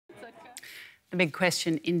The big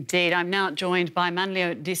question indeed. I'm now joined by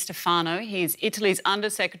Manlio Di Stefano. He's Italy's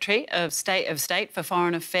Under-Secretary of State for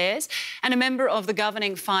Foreign Affairs and a member of the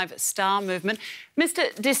governing Five Star Movement.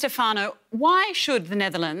 Mr Di Stefano, why should the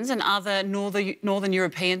Netherlands and other northern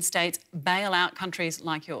European states bail out countries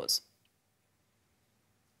like yours?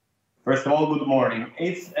 First of all, good morning.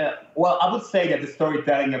 Well, I would say that the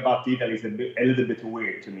storytelling about Italy is a little bit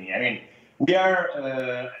weird to me. I mean, we are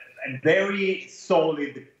a very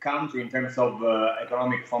solid country in terms of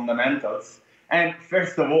economic fundamentals. And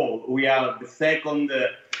first of all, we are the second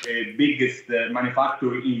biggest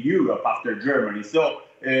manufacturer in Europe after Germany. So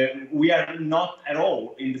we are not at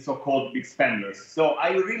all in the so-called big spenders. So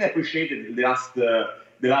I really appreciated the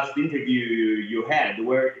last interview you had,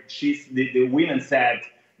 where the women said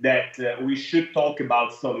that we should talk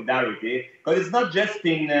about solidarity, because it's not just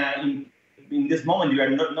in this moment, we are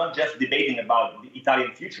not just debating about the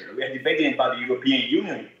Italian future, we are debating about the European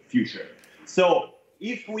Union future. So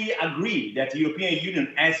if we agree that the European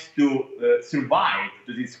Union has to survive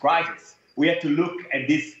to this crisis, we have to look at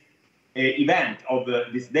this event of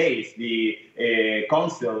these days, the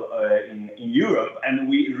Council in Europe, and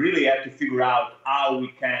we really have to figure out how we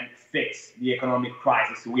can fix the economic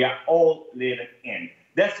crisis we are all living in.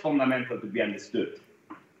 That's fundamental to be understood.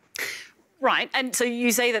 Right, and so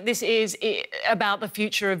you say that this is about the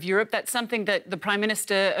future of Europe. That's something that the Prime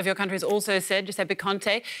Minister of your country has also said, Giuseppe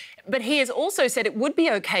Conte. But he has also said it would be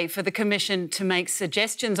OK for the Commission to make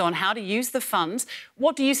suggestions on how to use the funds.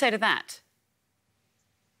 What do you say to that?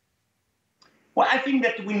 Well, I think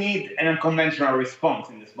that we need an unconventional response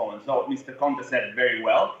in this moment. So Mr. Conte said very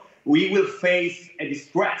well. We will face a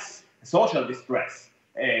distress, a social distress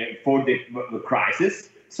for the crisis.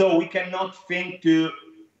 So we cannot think to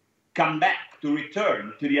come back, to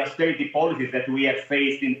return to the austerity policies that we have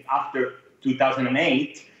faced after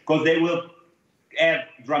 2008, because they will have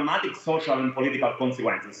dramatic social and political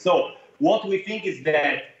consequences. So what we think is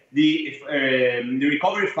that the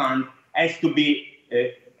recovery fund has to be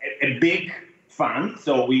a big fund.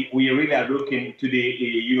 So we really are looking to the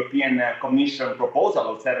European Commission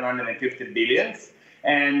proposal of 750 billion.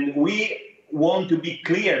 And we want to be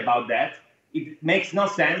clear about that. It makes no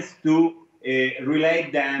sense to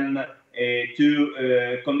relate them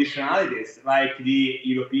to conditionalities like the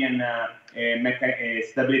European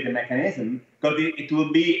stability mechanism, because it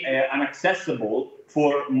will be inaccessible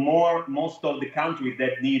for most of the countries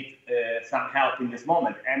that need some help in this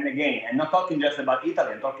moment. And again, I'm not talking just about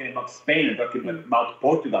Italy, I'm talking about Spain, I'm talking about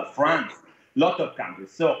Portugal, France, a lot of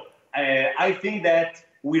countries. So I think that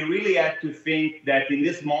we really have to think that in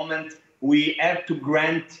this moment we have to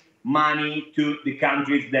grant money to the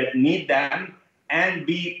countries that need them and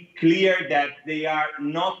be clear that they are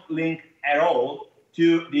not linked at all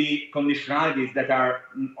to the conditionalities that are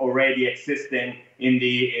already existing in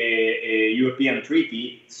the European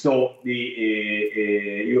Treaty, so the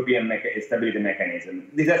European Stability Mechanism.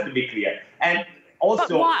 This has to be clear. And also,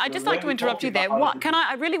 but why? I'd just like to interrupt you there.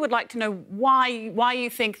 I really would like to know why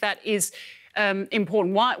you think that is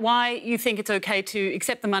important. Why you think it's OK to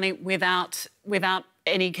accept the money without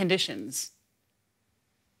any conditions?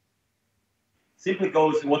 Simply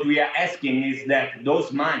because what we are asking is that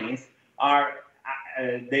those monies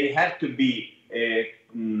they have to be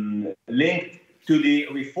linked to the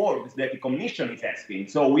reforms that the Commission is asking.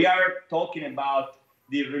 So we are talking about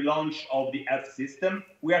the relaunch of the health system.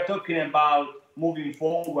 We are talking about moving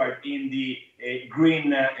forward in the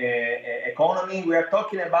green economy. We are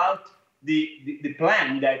talking about the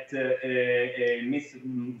plan that Ms.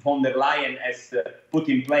 von der Leyen has put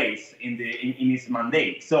in place in his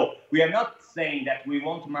mandate. So we are not saying that we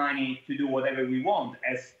want money to do whatever we want,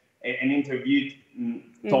 as an interview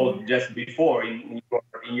told just before in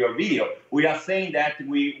your video. We are saying that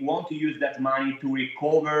we want to use that money to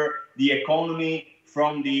recover the economy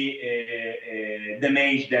from the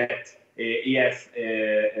damage that he has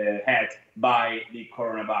had by the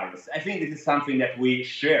coronavirus. I think this is something that we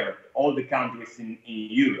share, all the countries in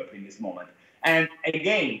Europe in this moment. And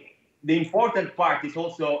again, the important part is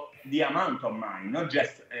also the amount of money, not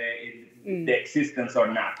just the existence or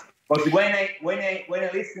not. Because when I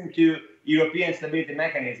listen to European Stability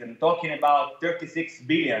Mechanism talking about 36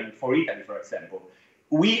 billion for Italy, for example,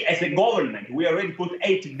 we as a government, we already put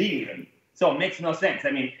 8 billion. So it makes no sense.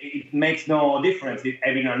 I mean, it makes no difference if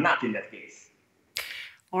having or not in that case.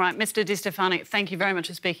 All right, Mr. Di Stefano, thank you very much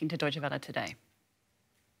for speaking to Deutsche Welle today.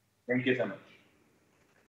 Thank you so much.